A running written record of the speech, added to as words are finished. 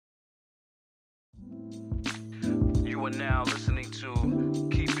You are now listening to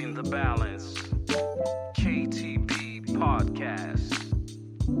Keeping the Balance, KTB Podcast.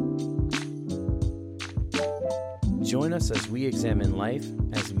 Join us as we examine life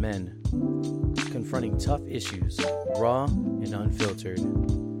as men, confronting tough issues, raw and unfiltered,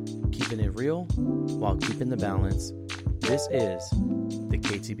 keeping it real while keeping the balance. This is the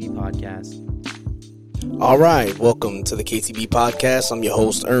KTB Podcast. All right, welcome to the KTB Podcast. I'm your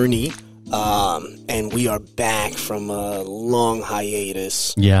host, Ernie, and we are back from a long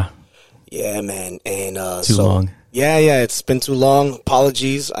hiatus. Yeah, man, and too long. Yeah, it's been too long.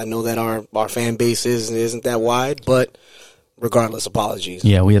 Apologies. I know that our fan base isn't that wide, but regardless, apologies.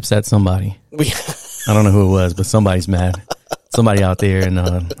 Yeah, we upset somebody. I don't know who it was, but somebody's mad. Somebody out there in,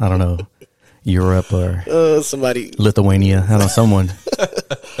 I don't know, Europe or somebody Lithuania. I don't know, someone.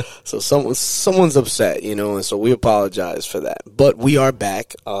 So someone's upset, and so we apologize for that. But we are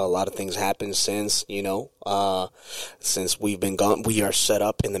back. A lot of things happened since, since we've been gone. We are set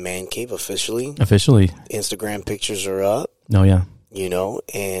up in the man cave officially. Instagram pictures are up. Oh, yeah.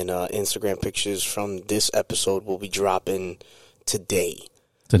 And Instagram pictures from this episode will be dropping today.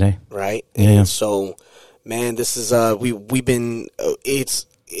 Right? Yeah. And so, man, this is, we've been,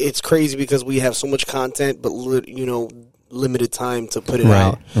 it's crazy because we have so much content, but, limited time to put it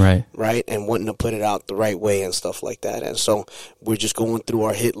out. Right. And wanting to put it out the right way and stuff like that. And so we're just going through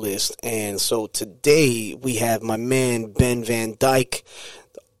our hit list. And so today we have my man, Ben Van Dyke,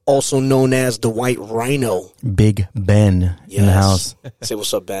 also known as the White Rhino. Big Ben in the house. Say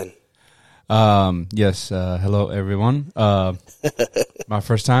what's up, Ben. Yes. Hello, everyone. My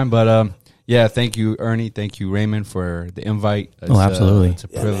first time, but yeah, thank you, Ernie. Thank you, Raymond, for the invite. Absolutely. It's a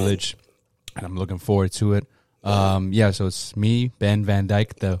privilege, and I'm looking forward to it. So it's me, Ben Van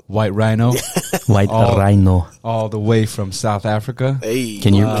Dyke, the White Rhino. Rhino. All the way from South Africa. Hey.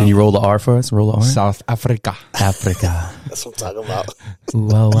 Can you roll the R for us? Roll the R? South Africa. Africa. That's what I'm talking about.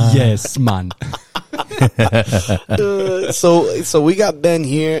 Wow. Yes, man. So we got Ben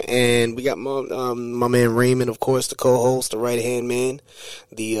here, and we got my man Raymond, of course, the co-host, the right-hand man,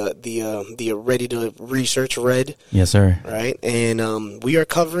 the ready to research Red. Yes, sir. Right, and we are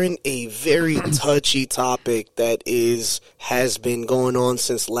covering a very touchy topic that has been going on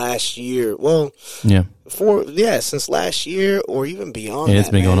since last year. Well, yeah. Since last year or even beyond. Yeah, it's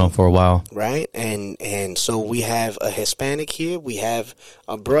been going on for a while. Right? And so we have a Hispanic here, we have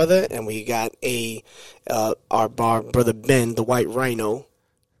a brother, and we got our brother Ben, the White Rhino,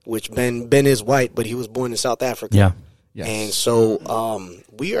 which Ben is white, but he was born in South Africa. Yeah. Yes. And so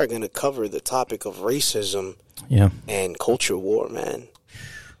we are going to cover the topic of racism and culture war, man.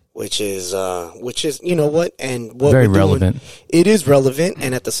 Which is you know what, and what very we're doing, relevant. It is relevant,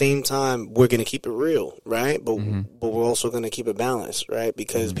 and at the same time, we're going to keep it real, right? But we're also going to keep it balanced, right?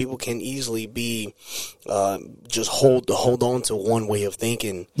 Because people can easily be just hold on to one way of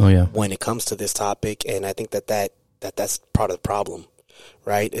thinking when it comes to this topic, and I think that's part of the problem,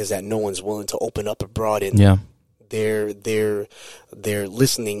 right? Is that no one's willing to open up and broaden their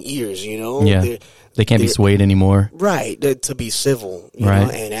listening ears, They can't be swayed anymore. Right, to be civil, you know,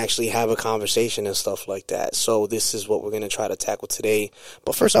 and actually have a conversation and stuff like that. So this is what we're going to try to tackle today.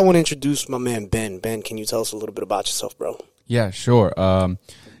 But first, I want to introduce my man, Ben. Ben, can you tell us a little bit about yourself, bro? Yeah, sure.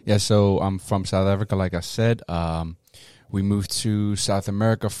 So I'm from South Africa, like I said. We moved to South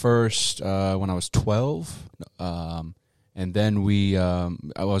America first when I was 12. And then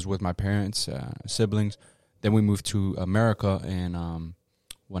I was with my parents, siblings. Then we moved to America, and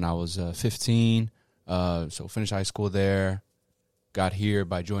when I was 15, so finished high school there, got here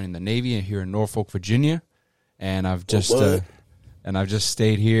by joining the Navy and here in Norfolk, Virginia, and I've just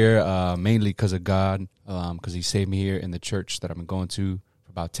stayed here mainly because of God, because He saved me here in the church that I've been going to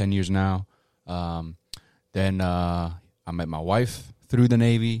for about 10 years now. Then I met my wife through the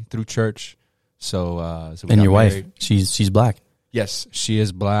Navy, through church. So we and your married. wife, she's black. Yes, she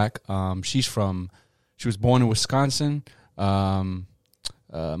is black. She was born in Wisconsin,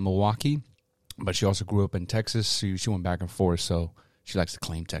 Milwaukee, but she also grew up in Texas. She went back and forth, so she likes to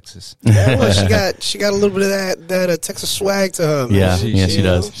claim Texas. Yeah, well, she got a little bit of that Texas swag to her. Man. Yeah, she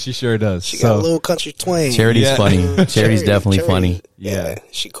does. She sure does. She got a little country twang. Charity's funny. Charity's definitely funny. Yeah,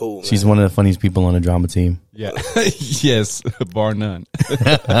 she cool. Man. She's one of the funniest people on the drama team. Yeah, yes, bar none.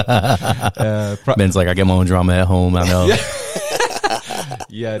 Ben's like, I get my own drama at home. I know.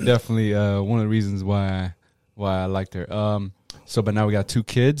 Yeah, definitely. One of the reasons why I liked her. But now we got 2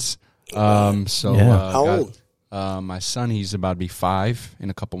 kids. How old? My son, he's about to be 5 in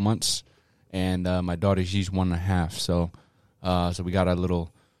a couple months, and my daughter, she's 1.5. So we got a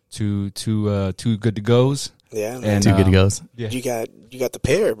little two good to goes. Yeah, man. And, Two good goes. Yeah. You got the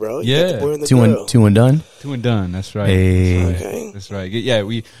pair, bro. You Yeah. got the boy and the Two girl. and two and done. Two and done. That's right. Hey. That's right. Okay. That's right. Yeah,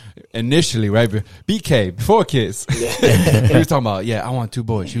 we initially, right, BK, before kids, we was talking about, I want two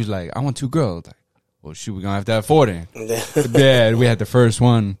boys. She was like, I want two girls. Like, well, shoot, we're going to have four then. Yeah, we had the first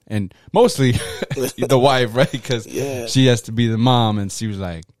one, and mostly the wife, right, because she has to be the mom, and she was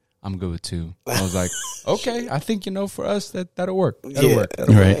like, I'm good with two. I was like, okay, I think, for us, that'll work. That'll work.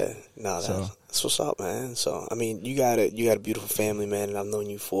 Right. Yeah. No, that's what's up, man. So, I mean, you got a beautiful family, man, and I've known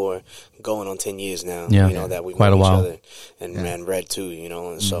you for going on 10 years now. Yeah. That we've Quite known a while. each other. And man, Red too,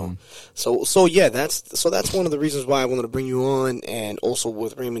 and so yeah, that's one of the reasons why I wanted to bring you on, and also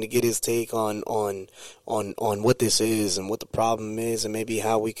with Raymond to get his take on what this is and what the problem is, and maybe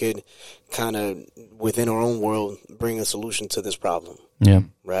how we could kind of within our own world bring a solution to this problem. Yeah.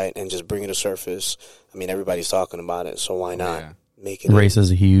 Right, and just bring it to surface. I mean, everybody's talking about it, so why not make it? Race is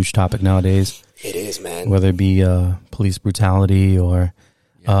a huge topic nowadays. It is, man. Whether it be police brutality or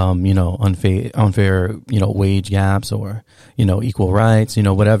unfair wage gaps or equal rights,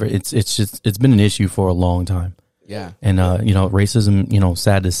 whatever. It's been an issue for a long time. Yeah. And racism,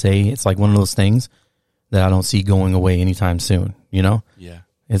 sad to say, it's like one of those things that I don't see going away anytime soon. Yeah.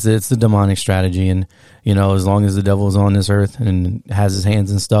 It's the demonic strategy, and as long as the devil is on this earth and has his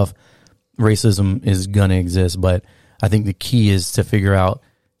hands and stuff, racism is gonna exist. But I think the key is to figure out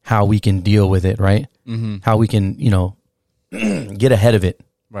how we can deal with it, right? Mm-hmm. How we can, get ahead of it.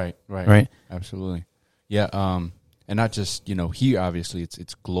 Right. Absolutely. Yeah. And not just here. Obviously,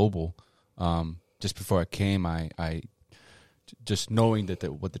 it's global. Just before I came, I just knowing that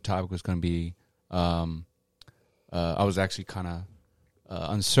what the topic was going to be, I was actually kind of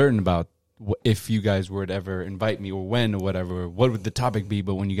uncertain about if you guys were to ever invite me or when or whatever, what would the topic be.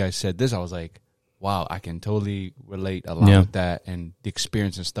 But when you guys said this, I was like, wow, I can totally relate a lot with that and the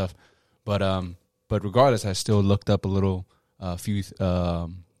experience and stuff. But regardless, I still looked up a few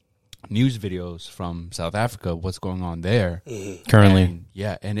news videos from South Africa, what's going on there Currently.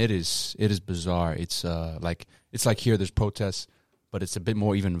 and it is bizarre. It's like here there's protests, but it's a bit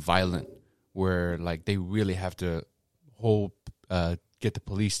more even violent, where like they really have to get the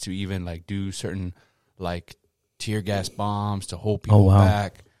police to even like do certain like tear gas bombs to hold people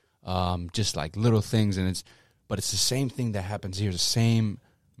back, just like little things. And but it's the same thing that happens here, the same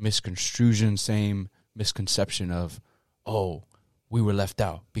misconstruction, same misconception of, oh, we were left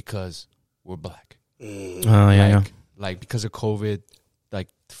out because we're black. Like because of COVID, like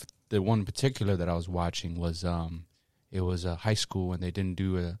the one in particular that I was watching was it was a high school, and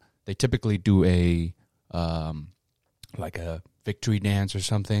they typically do a like a victory dance or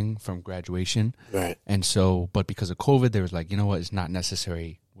something from graduation. Right. And so, but because of COVID, there was like, you know what, it's not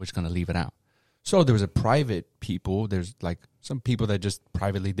necessary. We're just going to leave it out. So there was there's like some people that just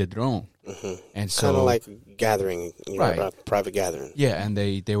privately did their own. Mm-hmm. And so kind of like gathering, private gathering. Yeah. And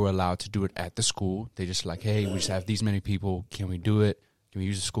they were allowed to do it at the school. They just like, hey, we just have these many people. Can we do it? Can we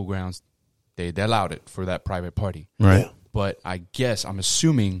use the school grounds? They allowed it for that private party. Right. Yeah. But I guess I'm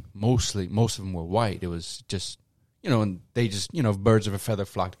assuming most of them were white. It was just, and they just, birds of a feather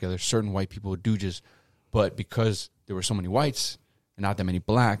flock together. Certain white people do but because there were so many whites and not that many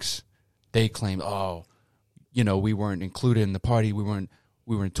blacks, they claimed, we weren't included in the party. We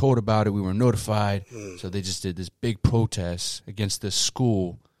weren't told about it. We weren't notified. So they just did this big protest against this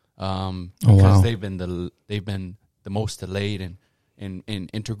school because they've been the most delayed in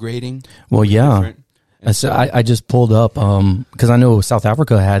integrating. Well, yeah. So I just pulled up because I know South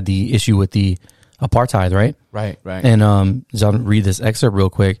Africa had the issue with the apartheid, right? Right. And so I'll read this excerpt real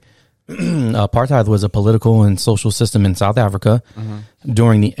quick. Apartheid was a political and social system in South Africa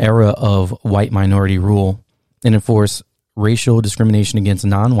during the era of white minority rule, and enforced racial discrimination against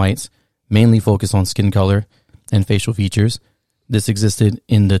non-whites, mainly focused on skin color and facial features. This existed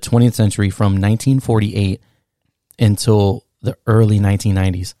in the 20th century from 1948 until the early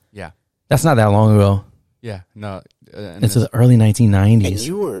 1990s. Yeah. That's not that long ago. Yeah. No. It's the early 1990s. And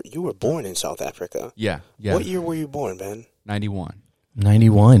you were born in South Africa. Yeah. What year were you born, Ben? 91.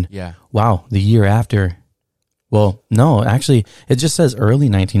 91. Yeah. Wow. The year after. Well, no, actually, it just says early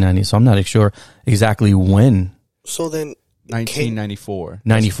 1990s, so I'm not sure exactly when. So then, 1994.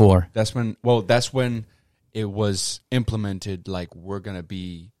 94. That's when it was implemented. Like, we're gonna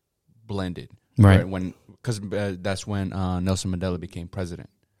be blended, right? Because that's when Nelson Mandela became president,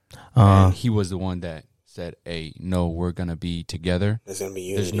 and he was the one that said, "Hey, no, we're gonna be together. There's gonna be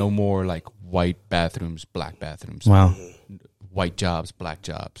unity. There's no more like white bathrooms, black bathrooms. Wow." White jobs, black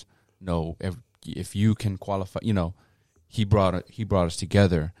jobs. No, if you can qualify, he brought us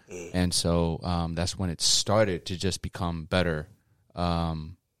together, and so that's when it started to just become better.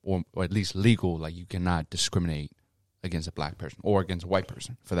 or at least legal, like you cannot discriminate against a black person or against a white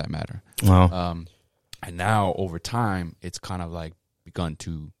person for that matter. Wow. And now over time, it's kind of like begun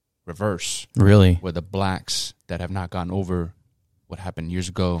to reverse. Really? Where the blacks that have not gotten over what happened years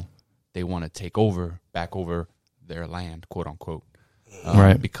ago, they want to take back over their land, quote unquote.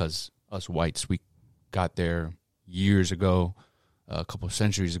 Right. Because us whites, we got there years ago, a couple of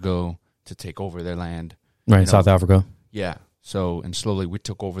centuries ago, to take over their land. Right, South Africa. Yeah. So, and slowly we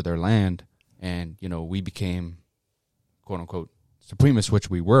took over their land, and, we became, quote unquote, supremacists, which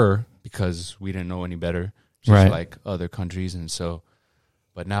we were because we didn't know any better, just like other countries. And so,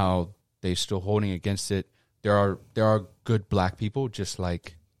 but now they're still holding against it. There are good black people just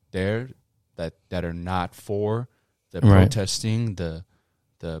like there that are not for the protesting, the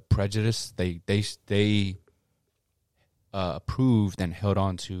prejudice. They approved and held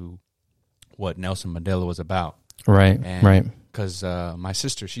on to what Nelson Mandela was about. Right. And right. Because my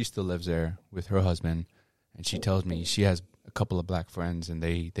sister, she still lives there with her husband, and she tells me she has a couple of black friends, and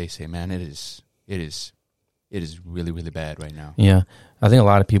they say, man, it is really, really bad right now. Yeah. I think a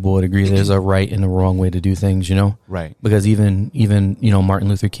lot of people would agree there's a right and a wrong way to do things, Right. Because even Martin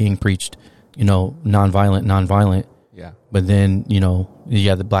Luther King preached, nonviolent. Yeah. But then, you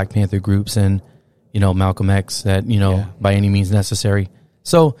have the Black Panther groups and, Malcolm X that, by any means necessary.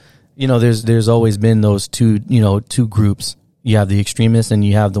 So, there's always been those two groups. You have the extremists and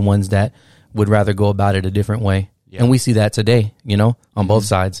you have the ones that would rather go about it a different way. Yeah. And we see that today, on both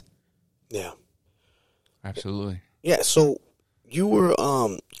sides. Yeah. Absolutely. Yeah. So you were,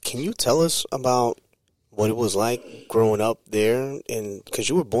 can you tell us about what it was like growing up there? And because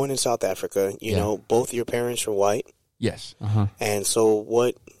you were born in South Africa, you know, both your parents were white. Yes. Uh-huh. And so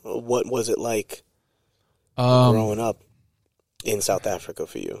what was it like growing up in South Africa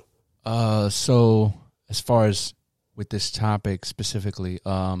for you? So as far as with this topic specifically,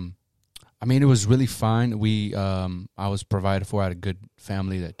 it was really fine. I was provided for. I had a good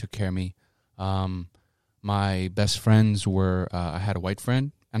family that took care of me. My best friends were, I had a white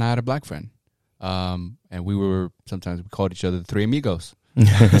friend and I had a black friend. And sometimes we called each other the Three Amigos.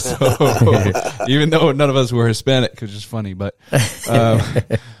 So even though none of us were Hispanic, which is funny, but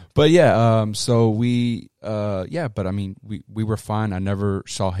yeah, so we were fine. I never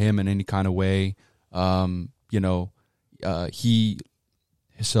saw him in any kind of way. My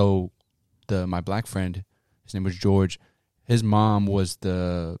black friend, his name was George. His mom was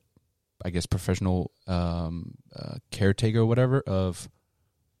the, I guess, professional caretaker or whatever of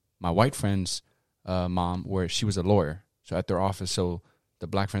my white friend's mom, where she was a lawyer. So at their office, so the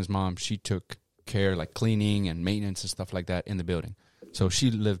black friend's mom, she took care, like cleaning and maintenance and stuff like that in the building. So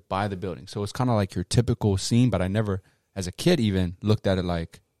she lived by the building. So it's kind of like your typical scene, but I never, as a kid even, looked at it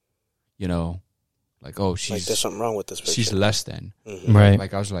like, oh, she's... Like there's something wrong with this picture. She's less than. Mm-hmm. Right.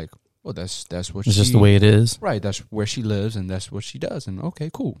 Like I was like, oh, that's what it's just the way it is. Right. That's where she lives and that's what she does. And okay,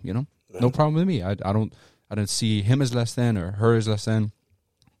 cool. Right. No problem with me. I don't see him as less than or her as less than.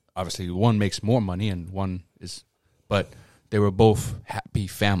 Obviously, one makes more money and one is, but they were both happy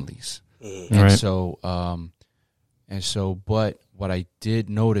families. Mm-hmm. And so, but what I did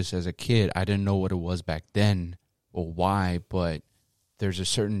notice as a kid, I didn't know what it was back then or why, but there's a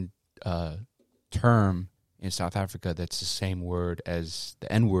certain term in South Africa that's the same word as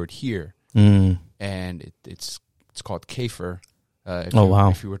the N word here. And it's called kafir.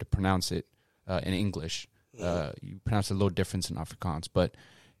 If you were to pronounce it in English, you pronounce it a little different in Afrikaans, but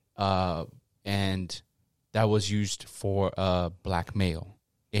and that was used for a black male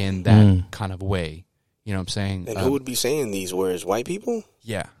in that kind of way. You know what I'm saying? And who would be saying these words? White people?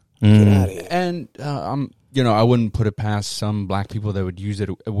 Yeah. Get out of here. And I wouldn't put it past some black people that would use it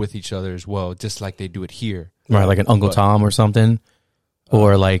with each other as well, just like they do it here. Right, like an Uncle Tom or something,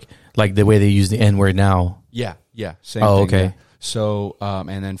 or like the way they use the N word now. Yeah, same thing. Okay. Yeah. So,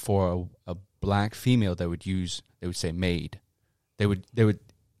 and then for a black female, they would say maid. They would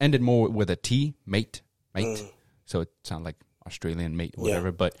end it more with a T, mate. So it sounded like Australian mate, or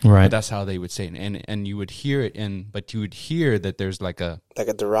whatever. But that's how they would say it, and you would hear it but you would hear that there's like a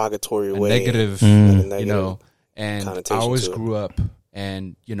derogatory way, negative, negative And I always grew up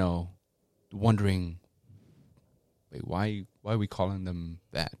and wondering, wait, why are we calling them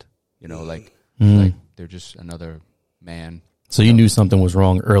that? Like they're just another man. So you knew something was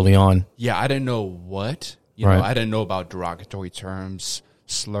wrong early on. Yeah, I didn't know what. I didn't know about derogatory terms,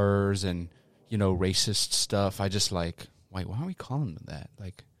 slurs, and racist stuff. I just like, wait, why are we calling them that?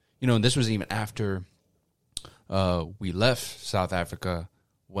 Like, and this was even after we left South Africa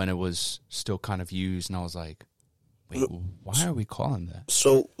when it was still kind of used, and I was like, wait, why are we calling that?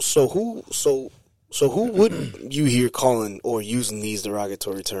 So So who would you hear calling or using these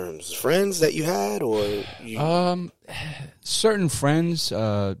derogatory terms? Friends that you had, or you? Certain friends,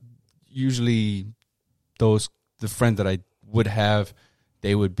 usually the friend that I would have,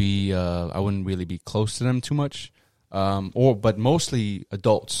 they would be, I wouldn't really be close to them too much. But mostly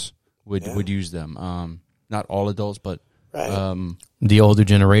adults would use them. Not all adults, but Right. The older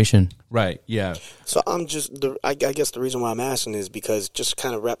generation. right, yeah. So I guess the reason why I'm asking is because just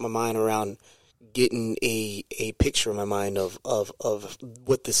kind of wrap my mind around getting a picture in my mind of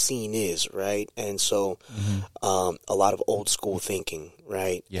what the scene is, right? And so a lot of old school thinking,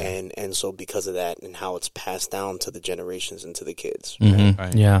 right? Yeah. And so because of that and how it's passed down to the generations and to the kids, Mhm.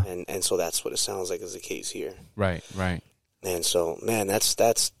 Right. Yeah. and so that's what it sounds like is the case here. Right. And so, man, that's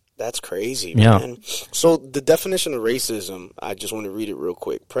crazy, Yeah. man. So the definition of racism, I just want to read it real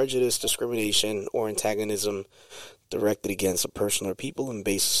quick. Prejudice, discrimination, or antagonism directed against a person or people on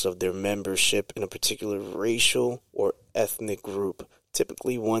basis of their membership in a particular racial or ethnic group,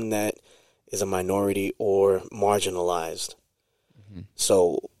 typically one that is a minority or marginalized.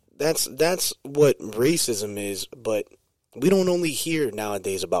 So that's what racism is, but we don't only hear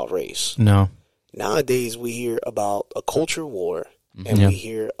nowadays about race. No. Nowadays we hear about a culture war and Yeah. we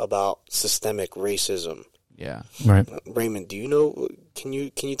hear about systemic racism. Yeah. Right. Raymond, do you know? Can you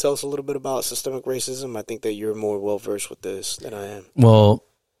tell us a little bit about systemic racism? I think that you're more well versed with this than I am. Well,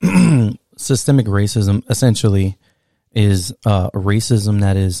 systemic racism essentially is racism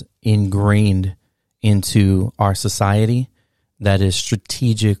that is ingrained into our society, that is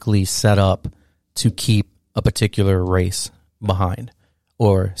strategically set up to keep a particular race behind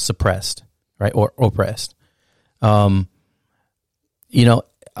or suppressed, right, or oppressed. To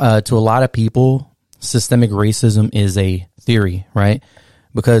a lot of people, systemic racism is a theory, right?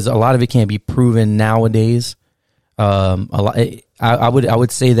 Because a lot of it can't be proven nowadays. I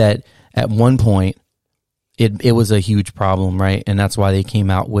would say that at one point it was a huge problem, right? And that's why they came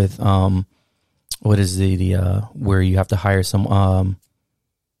out with what is the where you have to hire some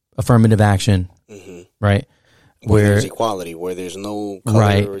affirmative action, right? Where there's equality, where there's no color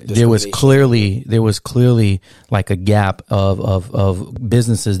right. or There was discrimination. clearly like a gap of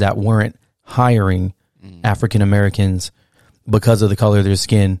businesses that weren't hiring African Americans because of the color of their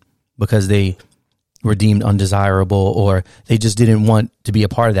skin, because they were deemed undesirable, or they just didn't want to be a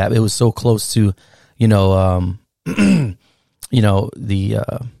part of that. It was so close to,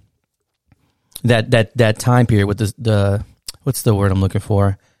 that time period with the what's the word I'm looking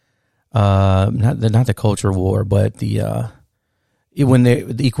for? Not the culture war, but the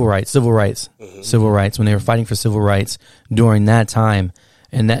equal rights, civil rights, when they were fighting for civil rights during that time.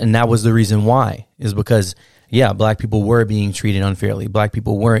 And that was the reason why, is because, yeah, black people were being treated unfairly. Black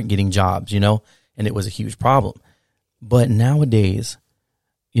people weren't getting jobs, and it was a huge problem. But nowadays,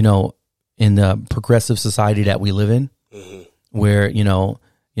 in the progressive society that we live in, where,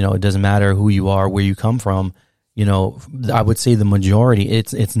 it doesn't matter who you are, where you come from, I would say the majority,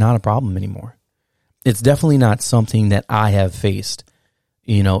 it's not a problem anymore. It's definitely not something that I have faced,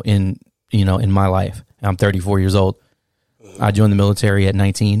 in my life. I'm 34 years old. I joined the military at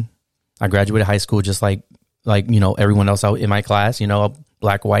 19. I graduated high school just like everyone else out in my class,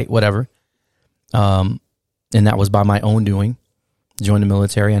 black, white, whatever. And that was by my own doing. Joined the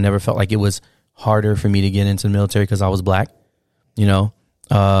military. I never felt like it was harder for me to get into the military because I was black,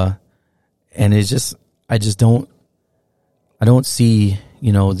 and it's just, I don't see,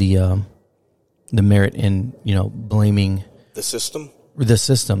 the merit in, blaming The system.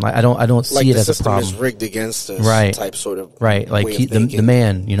 I don't see it as a problem. The system is rigged against us, right? Type sort of right. Like way of the thinking.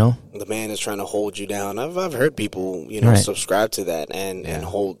 man, The man is trying to hold you down. I've heard people, Right. subscribe to that and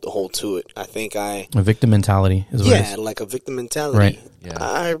hold to it. I think a victim mentality is what it is. like a victim mentality. Right.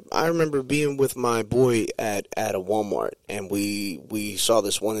 Yeah. I remember being with my boy at a Walmart, and we saw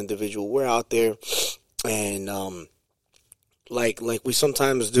this one individual. We're out there, and like we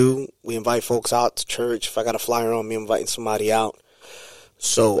sometimes do, we invite folks out to church. If I got a flyer on me, I'm inviting somebody out.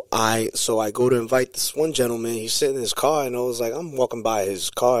 So I go to invite this one gentleman. He's sitting in his car, and I was like, I'm walking by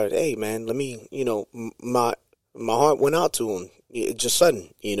his car. Hey, man, let me, my heart went out to him. It just sudden,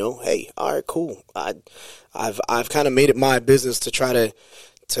 Hey, all right, cool. I've kind of made it my business to try to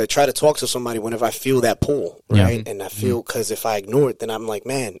talk to somebody whenever I feel that pull, right? Yeah. And I feel, because if I ignore it, then I'm like,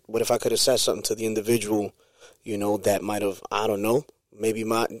 man, what if I could have said something to the individual, that might have, I don't know. Maybe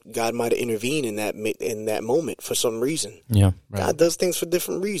God might have intervened in that moment for some reason. Yeah. Right. God does things for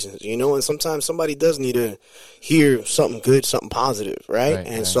different reasons, and sometimes somebody does need to hear something good, something positive, right? Right,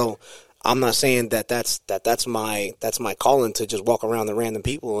 And right. so I'm not saying that's my calling to just walk around the random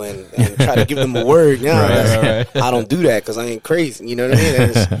people and try to give them a word. I don't do that because I ain't crazy. You know what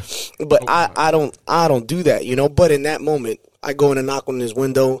I mean? But I don't do that. You know. But in that moment, I go in and knock on his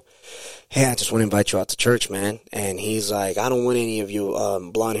window. Hey, I just want to invite you out to church, man. And he's like, I don't want any of you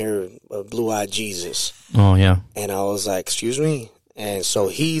blonde hair, blue-eyed Jesus. Oh, yeah. And I was like, excuse me? And so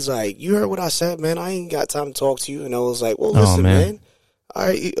he's like, you heard what I said, man? I ain't got time to talk to you. And I was like, well, listen, man. All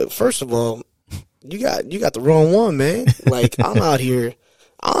right, first of all, you got the wrong one, man. Like, I'm out here.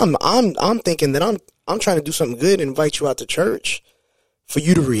 I'm thinking that I'm trying to do something good and invite you out to church. For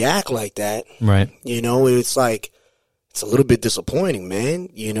you to react like that, right? You know, it's like, it's a little bit disappointing, man.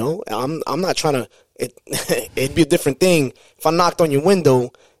 You know, I'm not trying to. It'd be a different thing if I knocked on your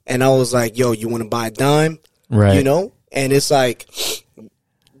window and I was like, "Yo, you want to buy a dime?" Right. You know, and it's like,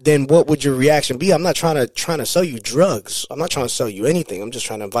 then what would your reaction be? I'm not trying to sell you drugs. I'm not trying to sell you anything. I'm just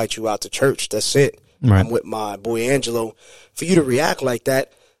trying to invite you out to church. That's it. Right. I'm with my boy Angelo. For you to react like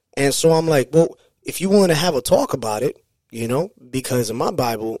that, and so I'm like, well, if you want to have a talk about it. You know, because in my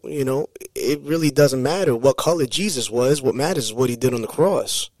Bible, you know, it really doesn't matter what color Jesus was. What matters is what he did on the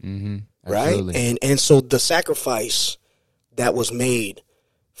cross. Mm-hmm. Right? And so the sacrifice that was made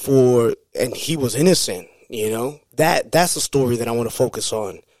and he was innocent, you know, that's the story that I want to focus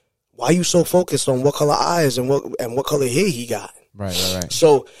on. Why are you so focused on what color eyes and what color hair he got? Right.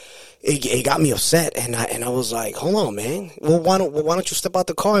 So it got me upset, and I was like, hold on, man. Well, why don't you step out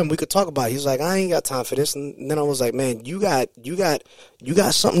the car and we could talk about it? He's like, I ain't got time for this. And then I was like, man, you got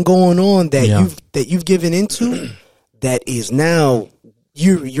something going on that you've given into that is now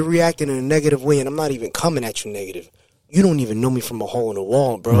you're reacting in a negative way, and I'm not even coming at you negative. You don't even know me from a hole in the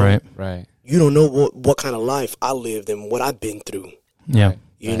wall, bro. Right. You don't know what kind of life I lived and what I've been through. Yeah.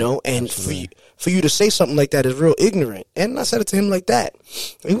 You know, and for you to say something like that is real ignorant. And I said it to him like that.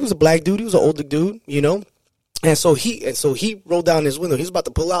 He was a black dude. He was an older dude, you know. And so he rolled down his window. He was about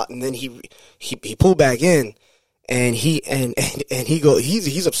to pull out, and then he pulled back in, and he's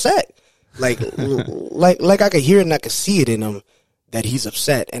upset. Like I could hear it and I could see it in him that he's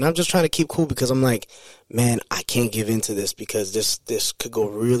upset. And I'm just trying to keep cool because I'm like, man, I can't give into this because this could go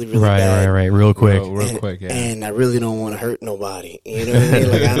really, really bad. Right, real quick. Real quick, yeah. And I really don't want to hurt nobody. You know what I mean?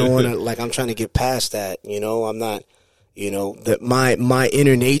 Like, I don't want to, like, I'm trying to get past that, you know? I'm not, you know, that my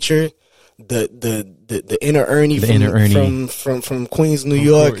inner nature, the inner Ernie from Queens, New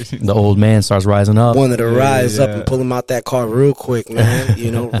York. The old man starts rising up. Wanted to rise up and pull him out that car real quick, man. You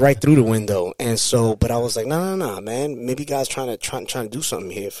know, right through the window. And so, but I was like, no, man. Maybe God's trying to do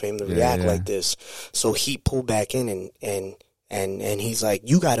something here for him to react like this. So he pulled back in and he's like,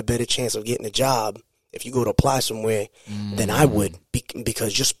 you got a better chance of getting a job if you go to apply somewhere than I would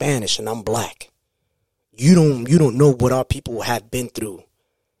because you're Spanish and I'm black. You don't know what our people have been through.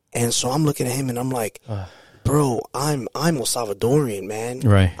 And so I'm looking at him and I'm like, bro, I'm El Salvadorian, man.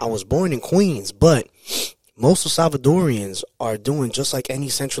 Right. I was born in Queens, but most El Salvadorians are doing just like any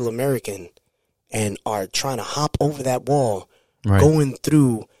Central American and are trying to hop over that wall, going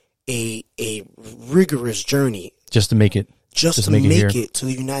through a rigorous journey. Just to make it. Just to make it to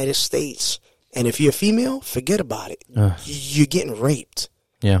the United States. And if you're a female, forget about it. You're getting raped.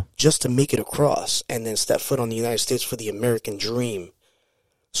 Yeah. Just to make it across and then step foot on the United States for the American dream.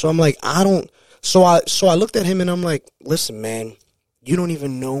 So I'm like, So I looked at him and I'm like, listen, man, you don't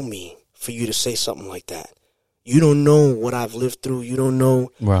even know me for you to say something like that. You don't know what I've lived through. You don't know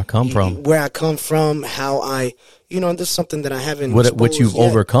where I come from, how I, this is something that I haven't. What you've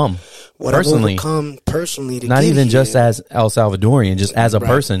overcome. What personally. I've overcome personally. Not even just as El Salvadorian, just as a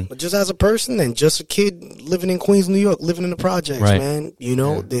person. But just as a person and just a kid living in Queens, New York, living in the projects, man.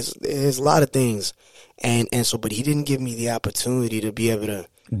 There's a lot of things. And so, but he didn't give me the opportunity to be able to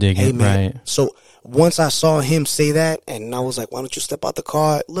dig in, man. So once I saw him say that, and I was like, why don't you step out the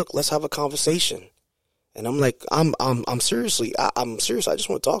car? Look, let's have a conversation. And I'm like, I'm serious. I just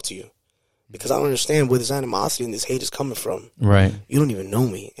want to talk to you because I don't understand where this animosity and this hate is coming from. Right. You don't even know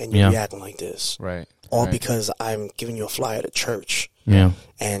me, and you're reacting like this. Right. All because I'm giving you a flyer to church. Yeah.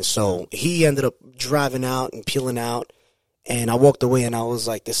 And so he ended up driving out and peeling out, and I walked away, and I was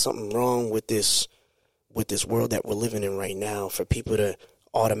like, there's something wrong with this world that we're living in right now for people to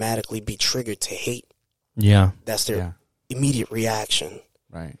automatically be triggered to hate. Yeah. That's their immediate reaction.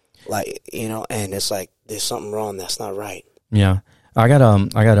 Right. Like, and it's like, there's something wrong. That's not right. Yeah. I got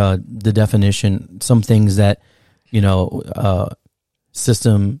the definition, some things that,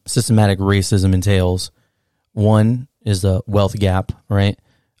 systematic racism entails. One is the wealth gap, right?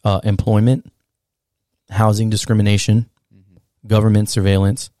 Employment, housing discrimination, government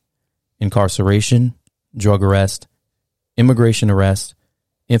surveillance, incarceration, drug arrest, immigration arrest,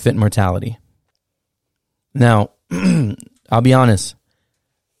 infant mortality. Now, I'll be honest.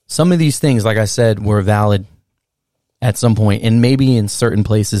 Some of these things, like I said, were valid at some point, and maybe in certain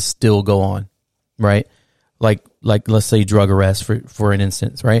places still go on, right? Like let's say drug arrest for an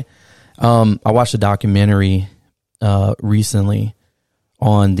instance, right? I watched a documentary recently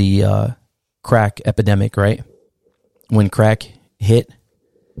on the crack epidemic, right? When crack hit,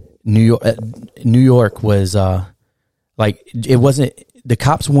 New York was like, it wasn't, the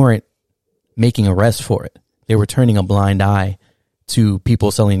cops weren't making arrests for it. They were turning a blind eye to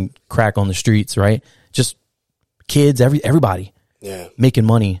people selling crack on the streets, right? Just kids, everybody, making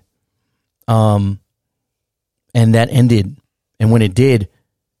money. And that ended. And when it did,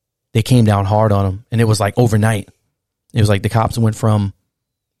 they came down hard on them. And it was like overnight. It was like the cops went from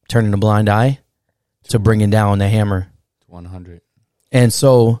turning a blind eye to bringing down the hammer. 100. And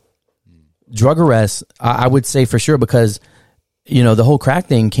so drug arrests, I would say for sure, because, you know, the whole crack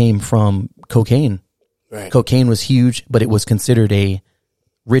thing came from cocaine. Right. Cocaine was huge, but it was considered a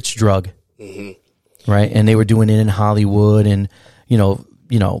rich drug. Mm-hmm. Right. And they were doing it in Hollywood and,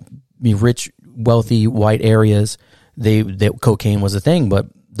 rich, wealthy white areas. Cocaine was a thing, but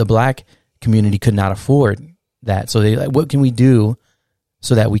the black community could not afford that. So they like, what can we do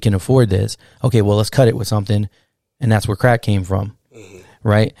so that we can afford this? Okay, well, let's cut it with something. And that's where crack came from. Mm-hmm.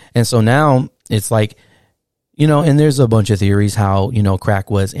 Right. And so now it's like, and there's a bunch of theories how, crack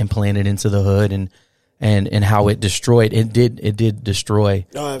was implanted into the hood and how it destroyed. It did destroy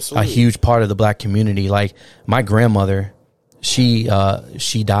a huge part of the black community. Like my grandmother, she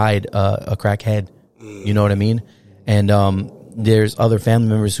died a crackhead. You know what I mean? And there's other family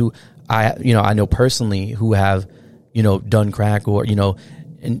members who I know personally who have, done crack or, so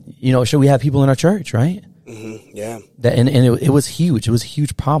we have people in our church, right? Mm-hmm. Yeah. That and it was huge. It was a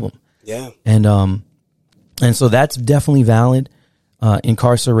huge problem. Yeah. And so that's definitely valid.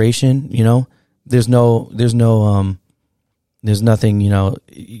 Incarceration, there's nothing,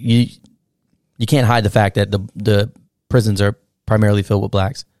 you can't hide the fact that the prisons are primarily filled with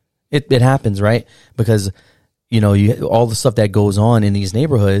blacks. It happens, right? Because, all the stuff that goes on in these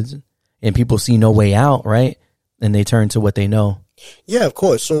neighborhoods and people see no way out, right? And they turn to what they know. Yeah, of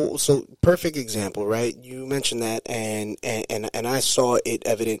course. So perfect example, right? You mentioned that and I saw it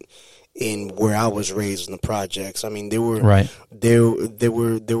evident in where I was raised in the projects. I mean, there were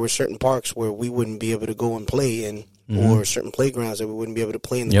certain parks where we wouldn't be able to go and play in, or certain playgrounds that we wouldn't be able to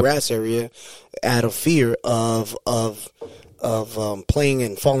play in the grass area out of fear of playing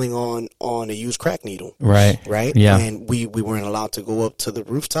and falling on a used crack needle. Right. Yeah. And we weren't allowed to go up to the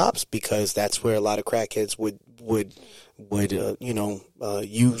rooftops because that's where a lot of crackheads would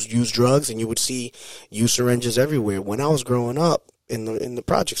use drugs, and you would see used syringes everywhere. When I was growing up in the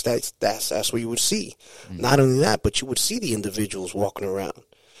projects, that's what you would see. Mm-hmm. Not only that, but you would see the individuals walking around.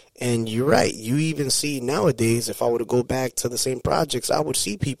 And you're right. You even see nowadays, if I were to go back to the same projects, I would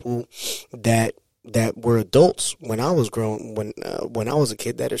see people that were adults when I was when I was a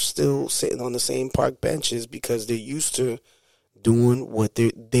kid that are still sitting on the same park benches because they're used to doing what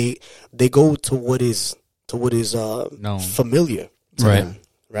they go to what is familiar to them,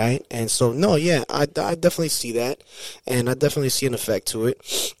 right? And so I definitely see that, and I definitely see an effect to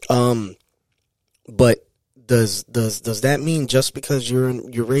it. But does that mean just because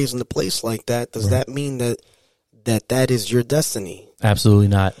you're raised in a place like that, does that mean that is your destiny? Absolutely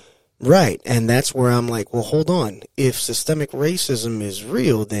not. Right. And that's where I'm like, well, hold on. If systemic racism is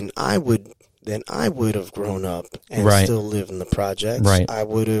real, then I would have grown up and still live in the projects. Right. I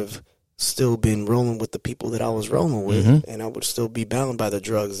would have still been rolling with the people that I was rolling with, and I would still be bound by the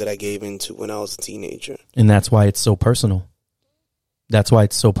drugs that I gave into when I was a teenager. And that's why it's so personal.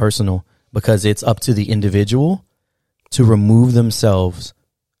 Because it's up to the individual to remove themselves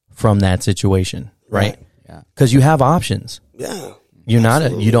from that situation, right? Yeah. Because you have options. Yeah. You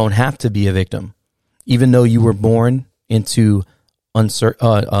don't have to be a victim, even though you were born into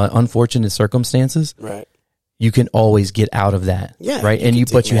unfortunate circumstances. Right. You can always get out of that. Yeah. Right. And you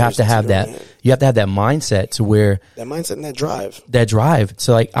have to have that. You have to have that mindset to where that mindset and that drive.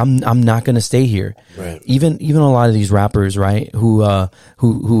 So like, I'm not going to stay here. Right. Even a lot of these rappers, right,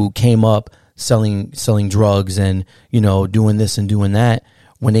 who came up selling drugs and, doing this and doing that.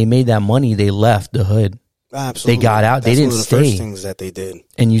 When they made that money, they left the hood. Absolutely. They got out. They didn't stay. First things that they did.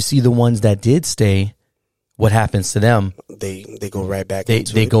 And you see the ones that did stay, what happens to them? They go right back. They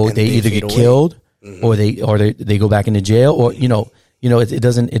either get killed, or they go back into jail, or it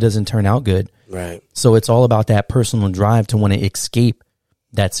doesn't turn out good. Right. So it's all about that personal drive to want to escape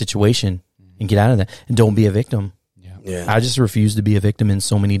that situation and get out of that, and don't be a victim. Yeah. I just refuse to be a victim in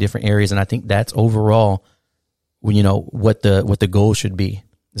so many different areas, and I think that's overall, what the goal should be.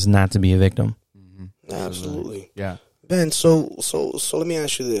 is not to be a victim. Absolutely. Yeah. Ben, so let me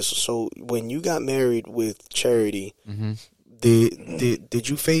ask you this. So when you got married with Charity, did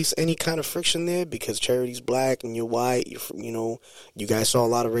you face any kind of friction there? Because Charity's black and you're white. You guys saw a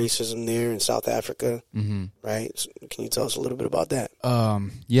lot of racism there in South Africa, right? So can you tell us a little bit about that?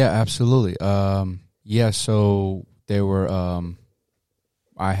 Yeah, absolutely. So there were,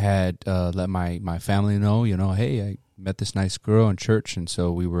 I had let my family know, hey, I met this nice girl in church, and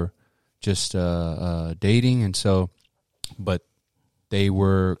so we were just dating, and so, but they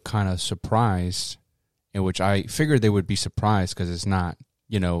were kind of surprised, in which I figured they would be surprised because it's not,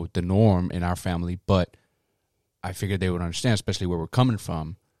 the norm in our family, but I figured they would understand, especially where we're coming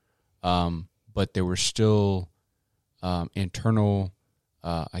from. But there were still internal,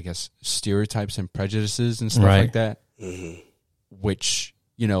 I guess, stereotypes and prejudices and stuff like that, which,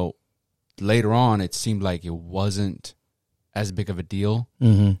 later on it seemed like it wasn't as big of a deal,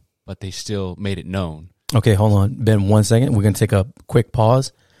 but they still made it known. Okay, hold on, Ben, 1 second. We're going to take a quick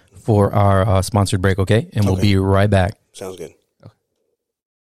pause for our sponsored break, okay? And we'll be right back. Sounds good. Okay.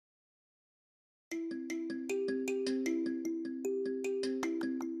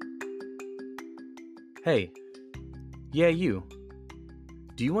 Hey, yeah, you.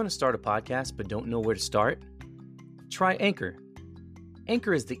 Do you want to start a podcast but don't know where to start? Try Anchor.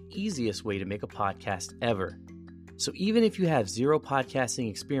 Anchor is the easiest way to make a podcast ever. So even if you have zero podcasting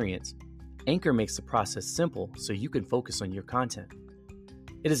experience, Anchor makes the process simple so you can focus on your content.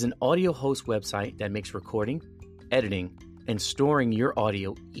 It is an audio host website that makes recording, editing, and storing your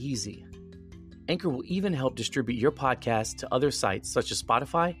audio easy. Anchor will even help distribute your podcast to other sites such as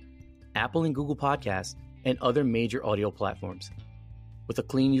Spotify, Apple and Google Podcasts, and other major audio platforms. With a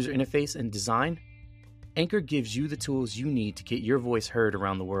clean user interface and design, Anchor gives you the tools you need to get your voice heard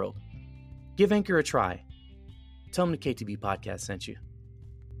around the world. Give Anchor a try. Tell them the KTB Podcast sent you.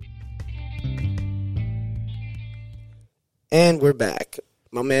 And we're back.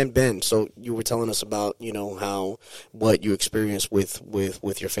 My man Ben, so you were telling us about, what you experienced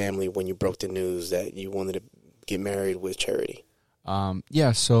with your family when you broke the news that you wanted to get married with Charity.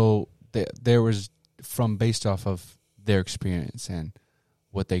 So there was, based off of their experience and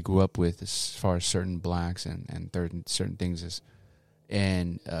what they grew up with as far as certain blacks and certain things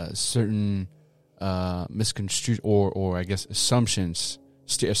and certain misconstrued or I guess assumptions,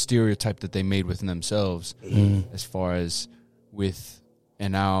 a stereotype that they made within themselves as far as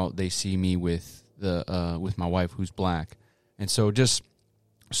and now they see me with my wife who's black, and so just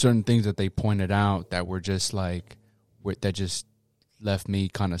certain things that they pointed out that were just like that just left me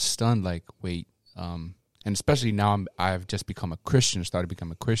kind of stunned. Like, wait, and especially now I've just become a Christian, started to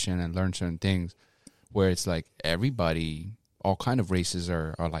become a Christian, and learned certain things where it's like everybody, all kind of races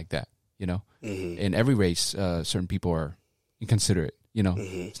are like that, In every race, certain people are inconsiderate.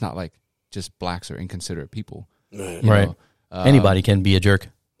 It's not like just blacks are inconsiderate people, right? Anybody can be a jerk.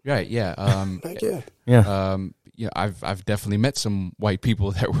 Right, yeah. I've definitely met some white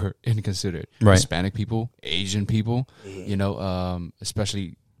people that were inconsiderate. Right. Hispanic people, Asian people,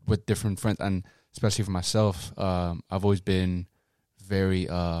 especially with different friends. And especially for myself, I've always been very,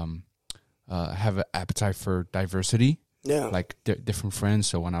 have an appetite for diversity. Yeah. Like different friends.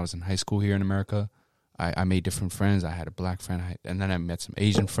 So when I was in high school here in America, I made different friends. I had a black friend, and then I met some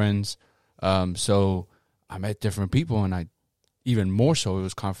Asian friends. So I met different people, and even more so, it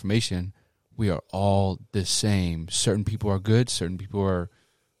was confirmation. We are all the same. Certain people are good. Certain people are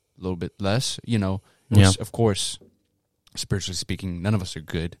a little bit less, Which, of course, spiritually speaking, none of us are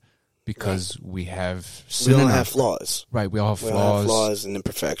good because we have sin. We all have flaws. Right. We all have flaws. We all have flaws and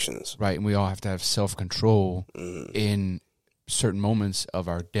imperfections. Right. And we all have to have self-control in certain moments of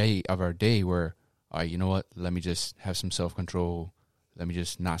our day where, all right, you know what? Let me just have some self-control. Let me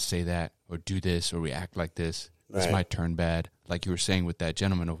just not say that or do this or react like this. This might turn bad. Like you were saying with that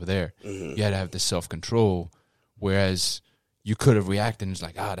gentleman over there. You had to have the self-control, whereas you could have reacted and it's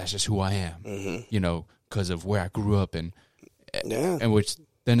like, that's just who I am, because of where I grew up and which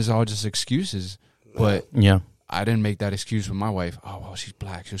then is all just excuses. But I didn't make that excuse with my wife. Oh, well, she's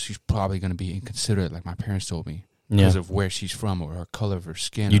black, so she's probably going to be inconsiderate, like my parents told me, because of where she's from or her color of her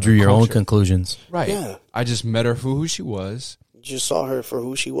skin. You drew your own conclusions. Right. Yeah. I just met her for who she was. You just saw her for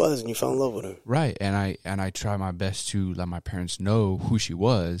who she was and you fell in love with her. Right. And I tried my best to let my parents know who she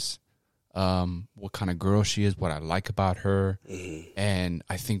was, what kind of girl she is, what I like about her. And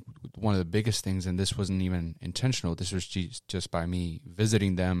I think one of the biggest things, and this wasn't even intentional, this was just by me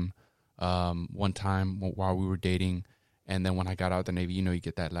visiting them one time while we were dating. And then when I got out the Navy, you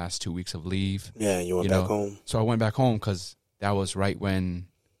get that last 2 weeks of leave. Yeah, you went back home. So I went back home because that was right when,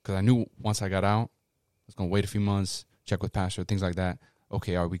 because I knew once I got out, I was going to wait a few months, check with pastor, things like that.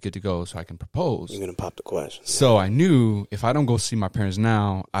 okay, are we good to go so I can propose? You're gonna pop the question. So I knew if I don't go see my parents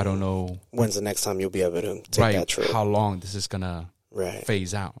now, I don't know When's the next time you'll be able to take that trip? how long this is gonna Right.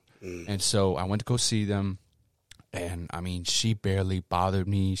 phase out. And so I went to go see them, and I mean, she barely bothered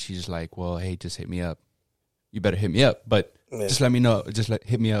me. She's like, well, hey, just hit me up. You better hit me up, but just let me know.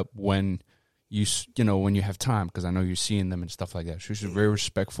 Hit me up when when you have time, because I know you're seeing them and stuff like that. She was very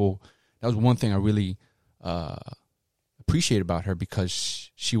respectful. That was one thing I really appreciate about her,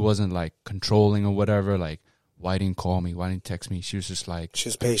 because she wasn't like controlling or whatever. Like, why didn't you call me? Why didn't you text me? She was just like, She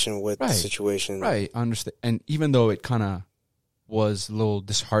was patient with the situation. right, I understand. And even though it kind of was a little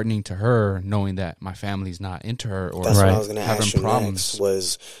disheartening to her, knowing that my family's not into her or That's what Right. I was going to ask having you problems. next,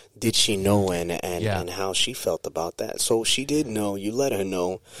 was did she know and Yeah. and how she felt about that? So she did know. You let her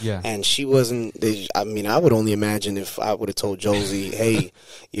know. Yeah. And she wasn't, I mean, I would only imagine if I would have told Josie, hey,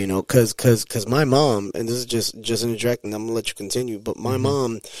 cause my mom, and this is just interjecting, I'm going to let you continue, but my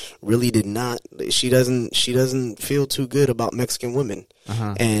mom really did not, she doesn't feel too good about Mexican women.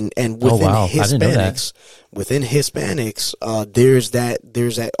 And within wow. I didn't know that. Hispanics, there's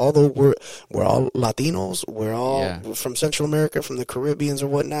that, although we're all Latinos, we're all from Central America, from the Caribbeans or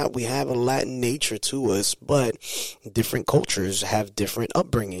whatnot, we have a Latin nature to us, but different cultures have different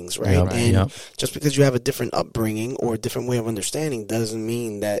upbringings, right? Yep, And yep. just because you have a different upbringing or a different way of understanding doesn't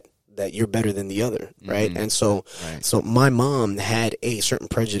mean that you're better than the other, right? And so my mom had a certain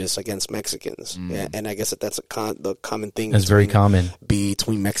prejudice against Mexicans, and I guess that's the common thing. That's very common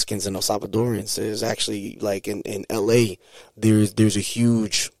Between Mexicans and El Salvadorians. There's actually, like, in LA, there's a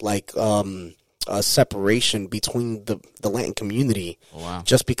huge, like, separation between the Latin community,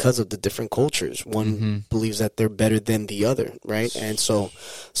 just because of the different cultures. One believes that they're better than the other, right? And so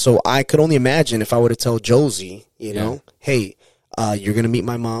I could only imagine if I were to tell Josie, hey, you're gonna meet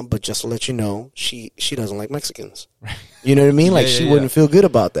my mom, but just to let you know, she doesn't like Mexicans. You know what I mean? Like, she wouldn't feel good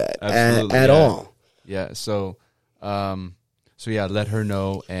about that at all. Yeah. So, I let her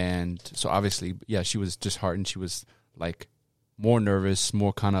know, and so obviously, she was disheartened. She was like more nervous,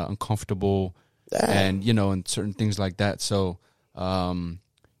 more kind of uncomfortable, and and certain things like that. So,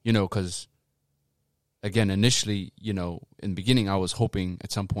 because again, initially, in the beginning, I was hoping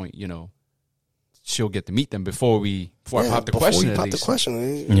at some point, she'll get to meet them before I pop the question. You at pop least. the question,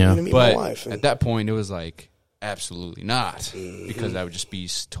 Yeah. you're gonna meet my But wife. at that point, it was like, absolutely not, because that would just be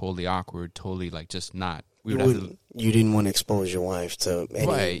totally awkward, totally like just not. We would have to, you didn't want to expose your wife to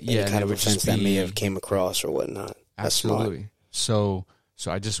any and kind it of would just offense that may be- have came across or whatnot. That's smart. absolutely. So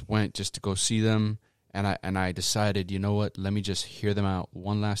I just went just to go see them, and I decided, you know what, let me just hear them out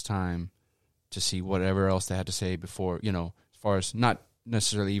one last time to see whatever else they had to say before, as far as not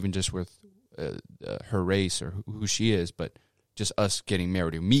necessarily even just with her race or who she is, but just us getting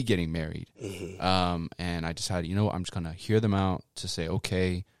married or me getting married. And I decided, I'm just going to hear them out to say,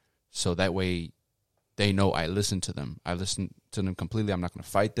 okay, so that way they know I listen to them. I listen to them completely. I'm not going to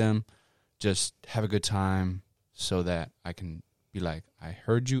fight them. Just have a good time so that I can be like, I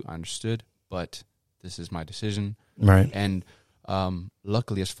heard you, I understood, but this is my decision. Right. And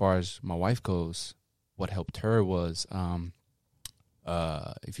luckily, as far as my wife goes, what helped her was,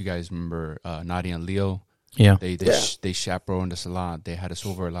 if you guys remember Nadia and Leo, Yeah. they chaperoned us a lot. They had us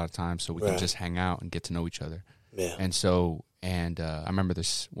over a lot of times so we could just hang out and get to know each other. Yeah. And so, I remember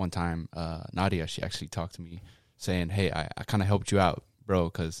this one time, Nadia, she actually talked to me saying, hey, I kind of helped you out, bro,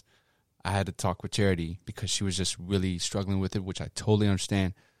 because I had to talk with Charity because she was just really struggling with it, which I totally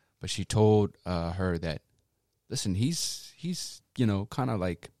understand. But she told her that, listen, he's kind of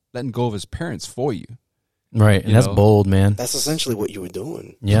like letting go of his parents for you. Right. And that's bold, man. That's essentially what you were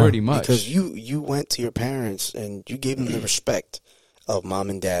doing. Yeah. Pretty much. Because you went to your parents and you gave them the respect of mom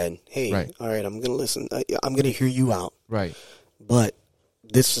and dad. Hey, Right. all right, I'm going to listen. I'm going to hear you out. Right. But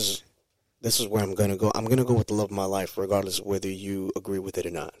this is where I'm going to go. I'm going to go with the love of my life, regardless of whether you agree with it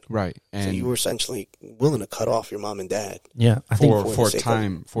or not. Right. And So you were essentially willing to cut off your mom and dad. Yeah. I think for a sake of-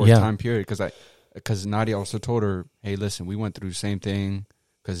 time a time period, because Nadia also told her, hey, listen, we went through the same thing,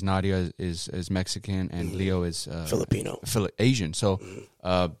 because Nadia is Mexican and Leo is Filipino. Asian. So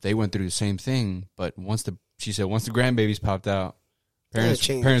they went through the same thing. But once the grandbabies popped out,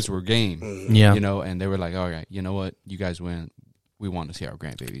 parents were game. Yeah. And they were like, all right, you know what, you guys win. We want to see our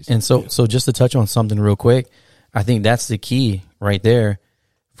grandbabies. And so just to touch on something real quick, I think that's the key right there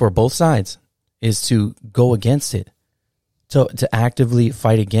for both sides, is to go against it, to actively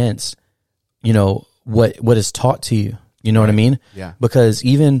fight against, what is taught to you. You know what I mean? Yeah. Because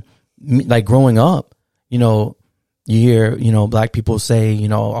even like growing up, you hear, black people say,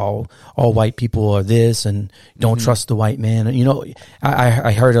 all white people are this and don't trust the white man.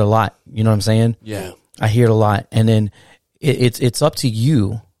 I heard it a lot. You know what I'm saying? Yeah. I hear it a lot. And then it's up to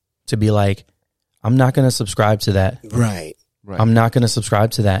you to be like, I'm not going to subscribe to that. Right. I'm not going to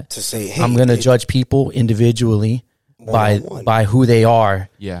subscribe to that. To say, hey, I'm going to judge people individually by who they are,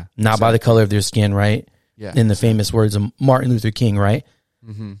 Yeah. not by the color of their skin, right? Yeah. In the famous words of Martin Luther King, right?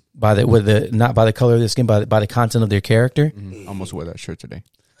 Mm-hmm. Not by the color of their skin, by the content of their character. Mm-hmm. Almost wore that shirt today.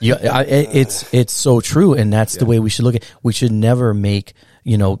 Yeah, it's so true, and that's the way we should look at. We should never make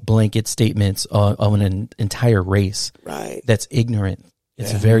blanket statements of an entire race. Right. That's ignorant.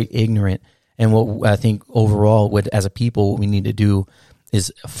 It's very ignorant. And what I think overall, as a people, what we need to do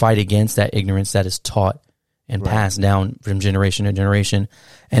is fight against that ignorance that is taught and passed down from generation to generation.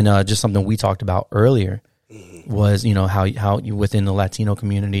 And just something we talked about earlier was, how within the Latino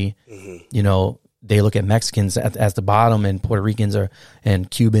community, they look at Mexicans as the bottom, and Puerto Ricans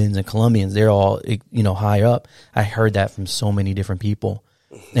and Cubans and Colombians, they're all, high up. I heard that from so many different people,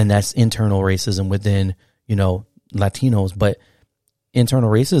 and that's internal racism within, Latinos. But internal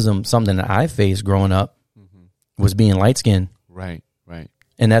racism, something that I faced growing up, was being light skinned. Right.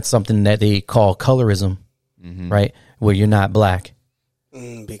 And that's something that they call colorism, right? Where you're not black.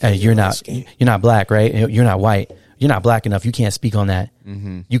 Because You're not black, right? You're not white. You're not black enough. You can't speak on that.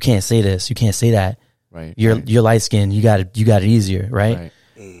 You can't say this. You can't say that. Right. You're light skinned. You got it easier, right?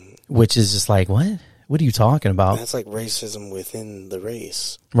 Which is just like, what? What are you talking about? That's like racism within the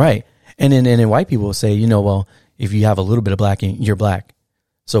race. Right. And then white people will say, well, if you have a little bit of black, you're black.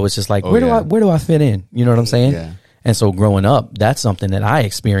 So it's just like, where do I fit in? You know what I'm saying? Yeah. And so growing up, that's something that I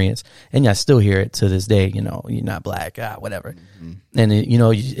experienced, and I still hear it to this day. You're not black, whatever. And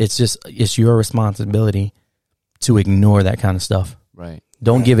it's your responsibility to ignore that kind of stuff. Right.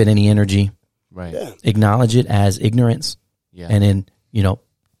 Don't give it any energy. Right. Yeah. Acknowledge it as ignorance. Yeah. And then,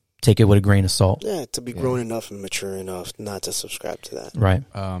 take it with a grain of salt. Yeah, to be grown enough and mature enough not to subscribe to that. Right.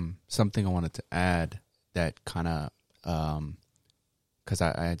 Something I wanted to add that kind of, because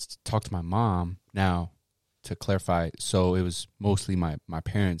I had talked to my mom now to clarify. So it was mostly my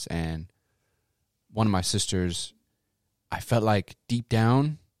parents and one of my sisters. I felt like deep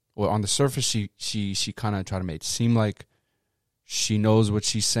down, or on the surface, she kind of tried to make it seem like she knows what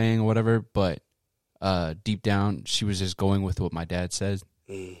she's saying or whatever, but deep down, she was just going with what my dad said.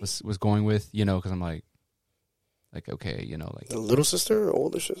 Was going with, because I'm like, okay, like The little sister or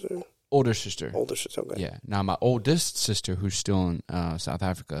older sister? older sister. Older sister, okay. Yeah. Now my oldest sister, who's still in South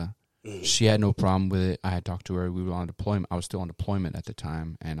Africa, she had no problem with it. I had talked to her. We were on deployment. I was still on deployment at the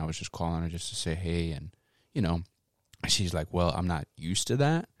time, and I was just calling her just to say hey, and she's like, well, I'm not used to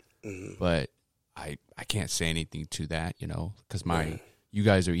that, but I can't say anything to that, because you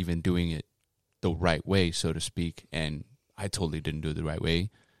guys are even doing it the right way, so to speak, and I totally didn't do it the right way.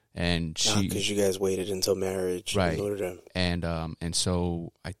 And because you guys waited until marriage, right? In order to, and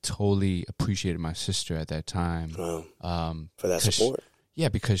so I totally appreciated my sister at that time, for that support. Yeah,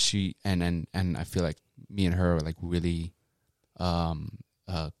 because she and I feel like me and her are like really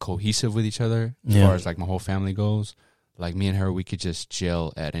cohesive with each other as far as like my whole family goes. Like me and her, we could just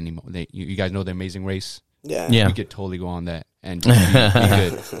gel at any moment. You guys know The Amazing Race? Yeah. We could totally go on that and just be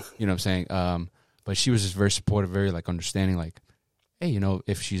good. You know what I'm saying? But she was just very supportive, very like understanding, like, hey,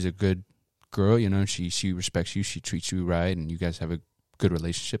 if she's a good girl, she respects you, she treats you right, and you guys have a good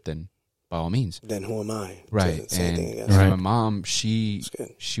relationship, then by all means. Then who am I? Right. And my mom, she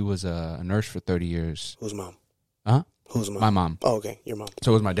was a nurse for 30 years. Who's mom? Huh? Who's mom? My mom. Oh, okay. Your mom.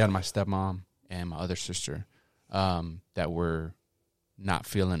 So it was my dad, my stepmom, and my other sister that were not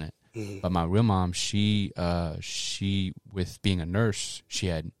feeling it. But my real mom, she with being a nurse, she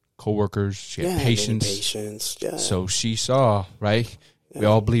had coworkers, she had patients. Yeah. So she saw, right? We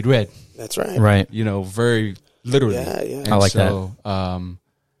all bleed red. That's right. Right. Very literally. Yeah, yeah. And I like that.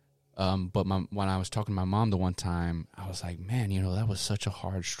 But when I was talking to my mom the one time, I was like, man, that was such a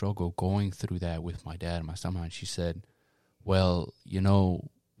hard struggle going through that with my dad and my stepmom. And she said, well,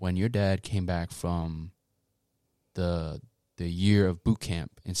 when your dad came back from the year of boot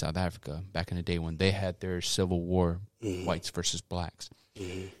camp in South Africa back in the day when they had their civil war, whites versus blacks,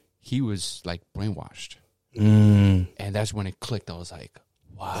 he was like brainwashed. And that's when it clicked. I was like,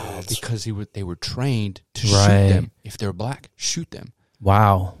 wow, because they were trained to shoot them. If they're black, shoot them.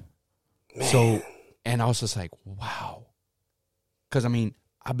 Wow. Man. So, and I was just like, wow. Because, I've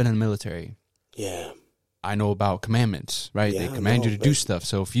been in the military. Yeah. I know about commandments, right? Yeah, they command you to do stuff.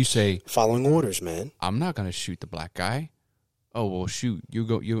 So if you say, following orders, man, I'm not going to shoot the black guy. Oh, well, shoot, I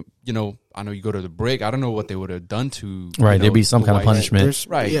know you go to the brig. I don't know what they would have done to. Right. There'd be some kind of punishment.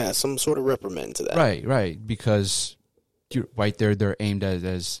 Right. Yeah. Some sort of reprimand to that. Right. Because you're right there, they're aimed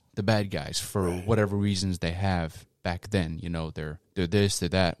as the bad guys for whatever reasons they have back then. They're this, they're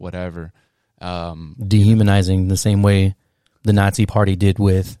that, whatever. Dehumanizing the same way the Nazi Party did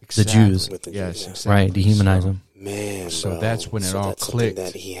with the Jews. With the Yes, Jews, yeah. exactly. Right, dehumanize So- them. Man, So bro. that's when it all that's something clicked.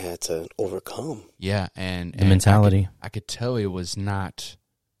 that he had to overcome. Yeah, and The mentality. I could tell it was not.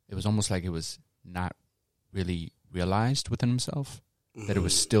 It was almost like it was not really realized within himself that it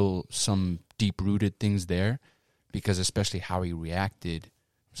was still some deep rooted things there, because especially how he reacted, it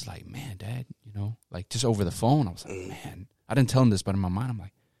was like, man, Dad, you know, like just over the phone, I was like, man, I didn't tell him this, but in my mind, I'm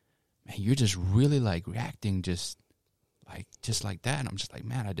like, man, you're just really like reacting just like that. And I'm just like,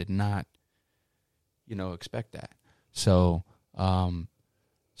 man, I did not, you know, expect that. So,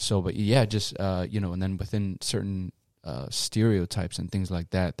 but yeah, just, you know, and then within certain stereotypes and things like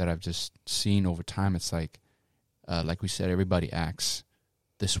that I've just seen over time, it's like we said, everybody acts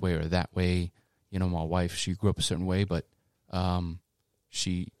this way or that way. You know, my wife, she grew up a certain way, but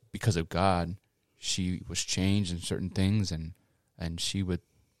she, because of God, she was changed in certain things, and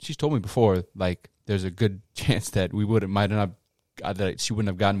she's told me before, like, there's a good chance that she wouldn't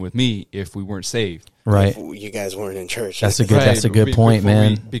have gotten with me if we weren't saved. Right. If you guys weren't in church. That's a good point,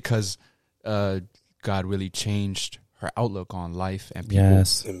 man. Because God really changed her outlook on life and people.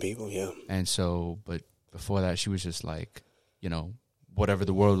 Yes. And people, yeah. And so, but before that, she was just like, you know, whatever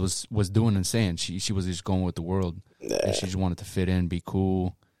the world was doing and saying, she was just going with the world. And she just wanted to fit in, be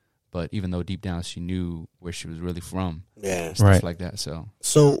cool. But even though deep down she knew where she was really from. Yeah. Stuff Right. like that. So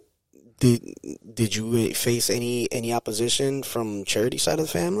did you face any opposition from charity side of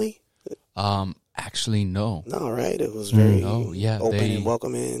the family? actually no. No, right? It was very open they- and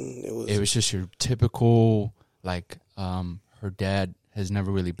welcoming. It was just your typical, like, her dad has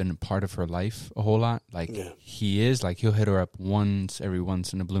never really been a part of her life a whole lot. Like, he is, like, he'll hit her up once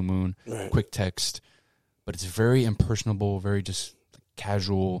in a blue moon, quick text, but it's very impersonable, very just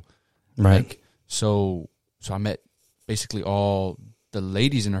casual. Right. Like, so I met basically all the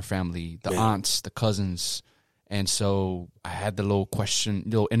ladies in her family, the aunts, the cousins. And so I had the little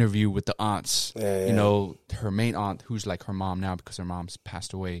interview with the aunts, you know, her main aunt, who's like her mom now because her mom's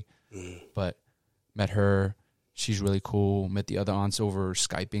passed away, but met her. She's really cool. Met the other aunts over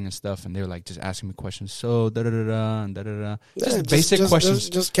Skyping and stuff, and they were like just asking me questions. So da-da-da-da and da-da-da. Just basic questions.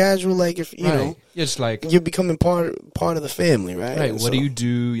 Just casual, like, if, you know. It's like, You're becoming part of the family, right? right, And what do you do?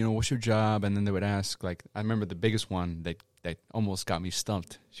 You know, what's your job? And then they would ask, like, I remember the biggest one that almost got me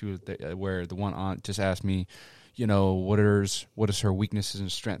stumped. She was where the one aunt just asked me, you know, what is her weaknesses and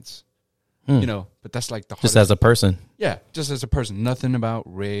strengths? You know, but that's like the hardest. Just as a person. Yeah, just as a person. Nothing about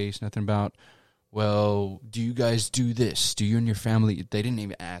race, nothing about, well, do you guys do this? Do you and your family? They didn't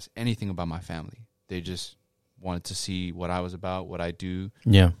even ask anything about my family. They just wanted to see what I was about, what I do.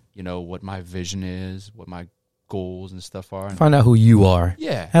 Yeah. You know, what my vision is, what my goals and stuff are. And Find out who you are.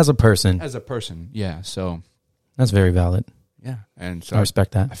 yeah. As a person. As a person. Yeah. So, That's very valid. yeah. And so I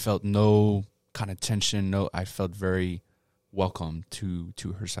respect that. I felt no kind of tension. I felt very welcome to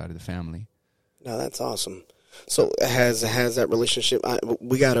her side of the family. No, that's awesome. So has that relationship?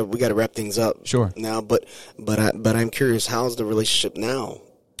 We gotta wrap things up. Sure. Now, but I'm curious. How's the relationship now?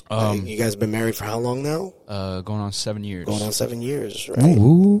 You guys been married for how long now? Going on 7 years. Going on 7 years, right?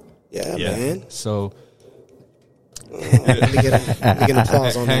 Ooh. Yeah, man. So Let me get an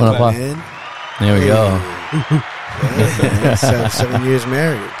applause on that, Hold on, man. There we go. Yeah, man. 7 years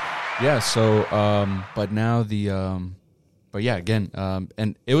married. yeah. So but now but yeah, again,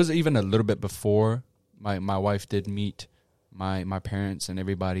 and it was even a little bit before my wife did meet my parents and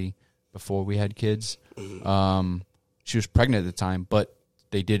everybody before we had kids. She was pregnant at the time, but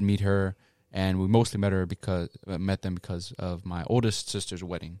they did meet her, and we mostly met them because of my oldest sister's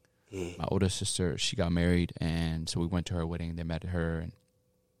wedding. My oldest sister, she got married, and so we went to her wedding. They met her,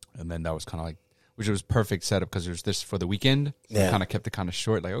 and then that was kind of like, which was perfect setup because there's this for the weekend. So we kind of kept it kind of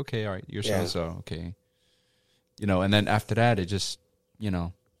short, like, okay, all right, you're so okay, you know. And then after that, it just, you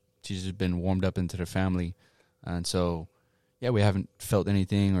know, she's just been warmed up into the family, and so yeah, we haven't felt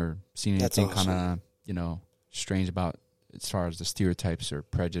anything or seen anything kind of, you know, strange about as far as the stereotypes or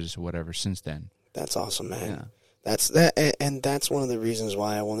prejudice or whatever since then. That's awesome, man. Yeah. That's one of the reasons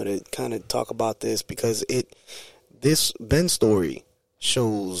why I wanted to kind of talk about this, because this Ben story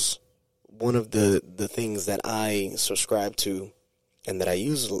shows one of the things that I subscribe to and that I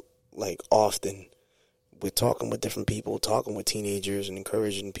use like often with talking with different people, talking with teenagers and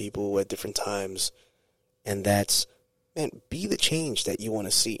encouraging people at different times. And that's, man, be the change that you want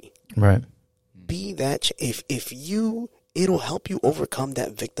to see. Right. Be that, it'll help you overcome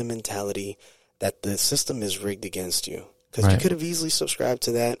that victim mentality that the system is rigged against you. Because you could have easily subscribed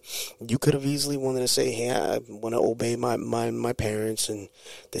to that. You could have easily wanted to say, hey, I want to obey my parents and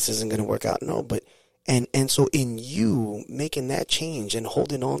this isn't going to work out. No, but, and so in you making that change and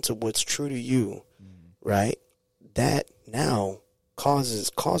holding on to what's true to you, right? that now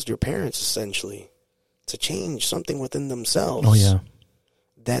caused your parents essentially to change something within themselves. Oh yeah.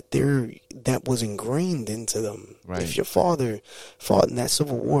 That was ingrained into them. Right. If your father fought in that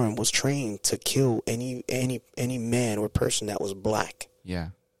Civil War and was trained to kill any man or person that was black, Yeah.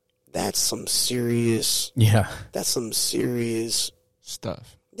 that's some serious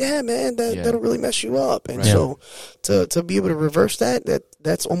Stuff. yeah, man, that'll really mess you up. And Right. so to be able to reverse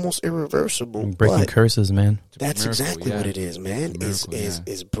that's almost irreversible. Breaking But curses, man. that's miracle, exactly yeah. what it is, man. It's a miracle,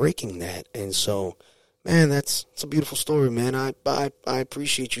 Is breaking that. And so, man, it's a beautiful story, man. I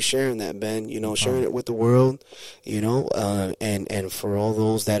appreciate you sharing that, Ben. You know, sharing it with the world, you know, and for all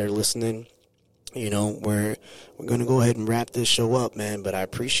those that are listening, you know, we're going to go ahead and wrap this show up, man, but I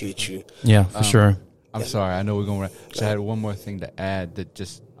appreciate you. Yeah, for sure. I'm sorry. I know we're going to. So I had one more thing to add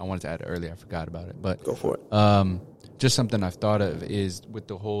I wanted to add earlier. I forgot about it, but Go for it. just something I've thought of is with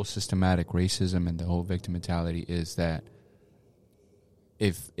the whole systematic racism and the whole victim mentality is that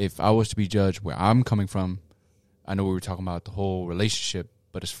if I was to be judged where I'm coming from, I know we were talking about the whole relationship,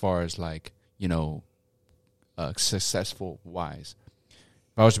 but as far as like, you know, successful wise,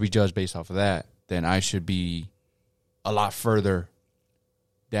 if I was to be judged based off of that, then I should be a lot further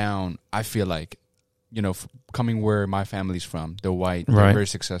down. I feel like, you know, coming where my family's from, they're white, they're Right. very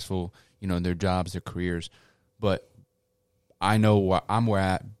successful, you know, in their jobs, their careers, but I know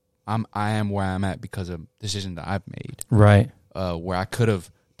I am where I'm at because of decisions that I've made, Right. where I could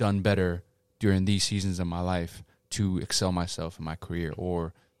have done better during these seasons of my life to excel myself in my career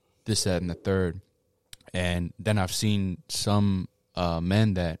or this, that, and the third. And then I've seen some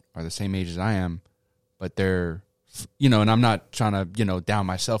men that are the same age as I am, but they're, you know, and I'm not trying to, you know, down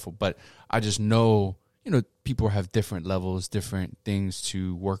myself, but I just know, you know, people have different levels, different things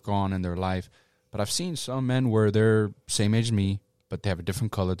to work on in their life. But I've seen some men where they're same age as me, but they have a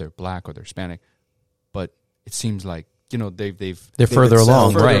different color. They're black or they're Hispanic. But it seems like, you know, they're further excelled.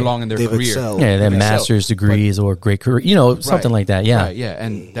 along, further right? along in their They've career. excelled. Yeah, they have They've master's excelled. degrees or great career, you know, something Right. like that. Yeah. Right, yeah.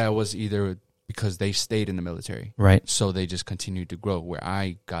 And that was either because they stayed in the military. Right. So they just continued to grow. Where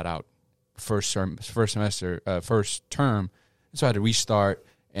I got out first term, so I had to restart,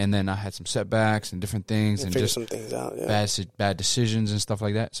 and then I had some setbacks and different things, and Figure just some things out. Yeah. bad decisions and stuff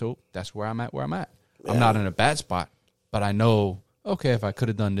like that. So that's where I'm at. Yeah. I'm not in a bad spot, but I know, okay, if I could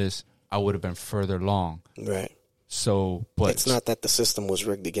have done this, I would have been further along. Right. So, but It's not that the system was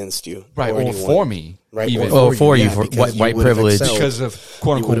rigged against you, right or anyone. for me, Right, even or for you, for because white would've privilege. excelled. because of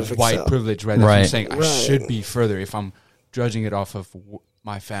quote You would've unquote white excelled. privilege. Right. That's what I'm Right. saying. I Right. should be further if I'm judging it off of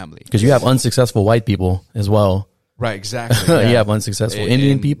my family. Because you have unsuccessful white people as well. Right. Exactly. You Yeah. have unsuccessful And-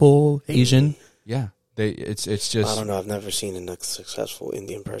 Indian and- people, Asian. Yeah. It's I just don't know. I've never seen a successful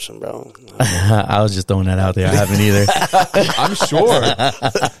Indian person, bro. I was just throwing that out there. I haven't either. I'm sure.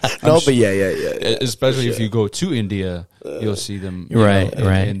 No, but yeah. Especially if you go to India, you'll see them. Right,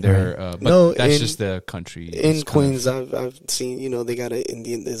 right. In their, but No, that's in- just the country. In It's kind of- Queens, I've seen, you know, they got an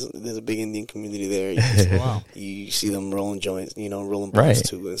Indian. There's a big Indian community there. You, just- Wow. you see them rolling joints, you know, rolling Right. blunts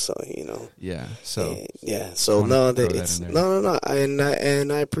too, and so you know. Yeah. So Yeah. So wanna no, throw that that it's in there. no,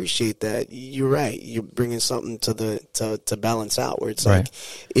 and I appreciate that. You're right. You're bringing something to to balance out where it's Right. like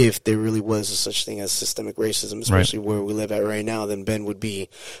if there really was a such thing as systemic racism, especially where we live at right now, then Ben would be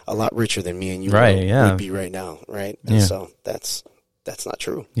a lot richer than me and you Right, yeah. would be right now, right? And Yeah. so that's not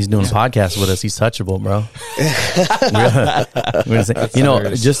true. He's doing podcasts with us. He's touchable, bro. We're gonna say, you know,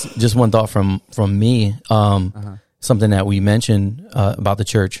 hilarious. just one thought from me. Something that we mentioned about the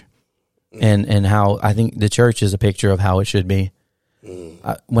church, and how I think the church is a picture of how it should be.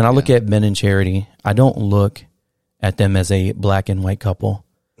 When I look at Ben and Charity, I don't look at them as a black and white couple.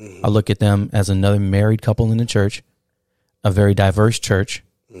 I look at them as another married couple in the church, a very diverse church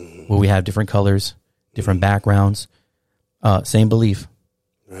where we have different colors, different backgrounds, same belief.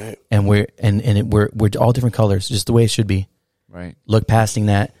 Right. And we're all different colors, just the way it should be. right.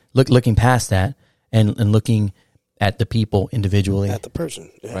 Looking past that, and looking at the people individually. At the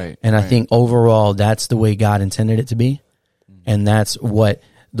person. Yeah. Right. And I right. think overall, that's the way God intended it to be, and that's what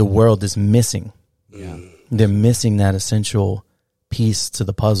the world is missing. Yeah. They're missing that essential piece to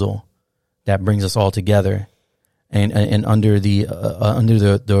the puzzle that brings us all together. And under the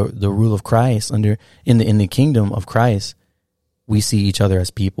rule of Christ, in the kingdom of Christ, we see each other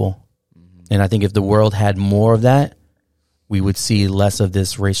as people. And I think if the world had more of that, we would see less of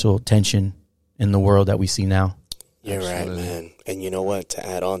this racial tension in the world that we see now. You're Absolutely. right, man. And you know what? To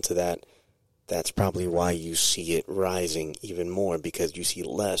add on to that, that's probably why you see it rising even more, because you see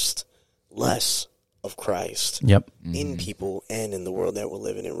less of Christ Yep. in people and in the world that we're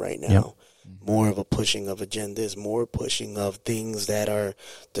living in right now. Yep. More of a pushing of agendas, more pushing of things that are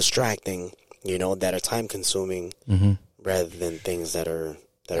distracting that are time consuming rather than things that are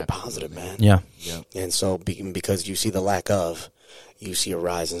positive, man. Yeah. And so because you see the lack of, you see a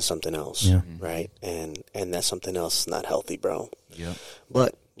rise in something else, right? And that's something else not healthy, bro. Yeah.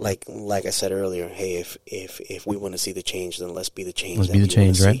 But like I said earlier, hey, if we want to see the change, then let's be the change. Let's that be the we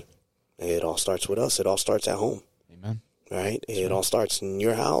change, wanna right? see. It all starts with us. It all starts at home. Amen. Right? It all starts in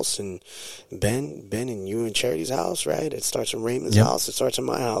your house, and Ben and you and Charity's house, right? It starts in Raymond's house. It starts in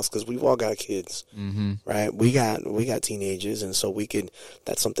my house, because we've all got kids, right? We got teenagers, and so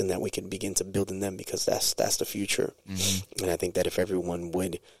that's something that we can begin to build in them, because that's the future. And I think that if everyone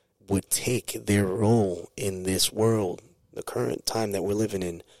would take their role in this world, the current time that we're living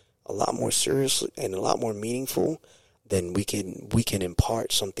in, a lot more seriously and a lot more meaningful, then we can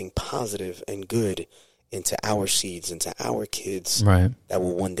impart something positive and good into our seeds, into our kids, right? That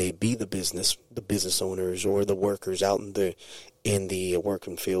will one day be the business owners or the workers out in the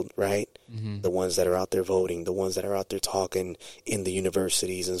working field, right? The ones that are out there voting, the ones that are out there talking in the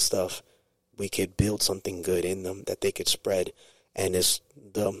universities and stuff. We could build something good in them that they could spread, and it's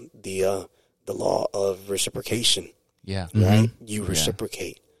the law of reciprocation. Yeah, right. You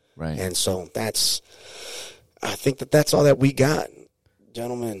reciprocate, right? And so I think that's all that we got,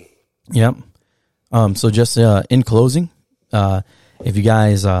 gentlemen. Yep. So just in closing, if you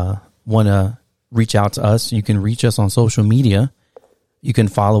guys want to reach out to us, you can reach us on social media. You can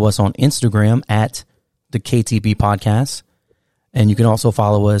follow us on Instagram at the KTB Podcast. And you can also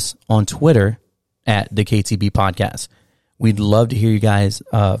follow us on Twitter at the KTB Podcast. We'd love to hear you guys'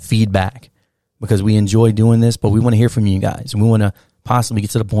 feedback, because we enjoy doing this, but we want to hear from you guys. We want to possibly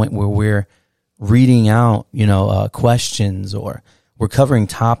get to the point where we're reading out, questions, or we're covering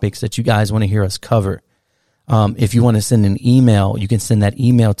topics that you guys want to hear us cover. If you want to send an email, you can send that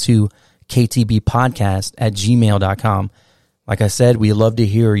email to ktbpodcast@gmail.com. Like I said, we love to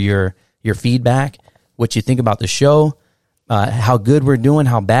hear your feedback, what you think about the show, how good we're doing,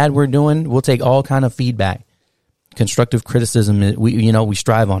 how bad we're doing. We'll take all kind of feedback. Constructive criticism, we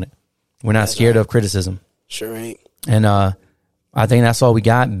strive on it. We're not scared of criticism. Sure ain't. And I think that's all we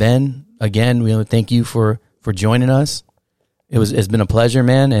got. Ben, again, we thank you for joining us. It's been a pleasure,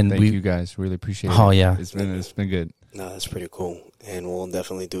 man. And thank you guys. Really appreciate it. Oh yeah. It's been good. No, that's pretty cool. And we'll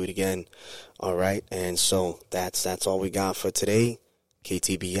definitely do it again. All right. And so that's all we got for today.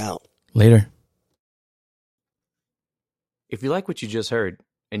 KTB out. Later. If you like what you just heard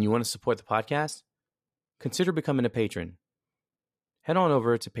and you want to support the podcast, consider becoming a patron. Head on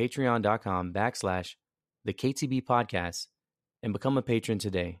over to patreon.com/the KTB Podcast and become a patron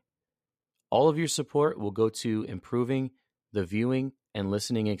today. All of your support will go to improving the viewing and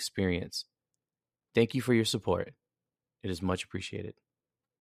listening experience. Thank you for your support. It is much appreciated.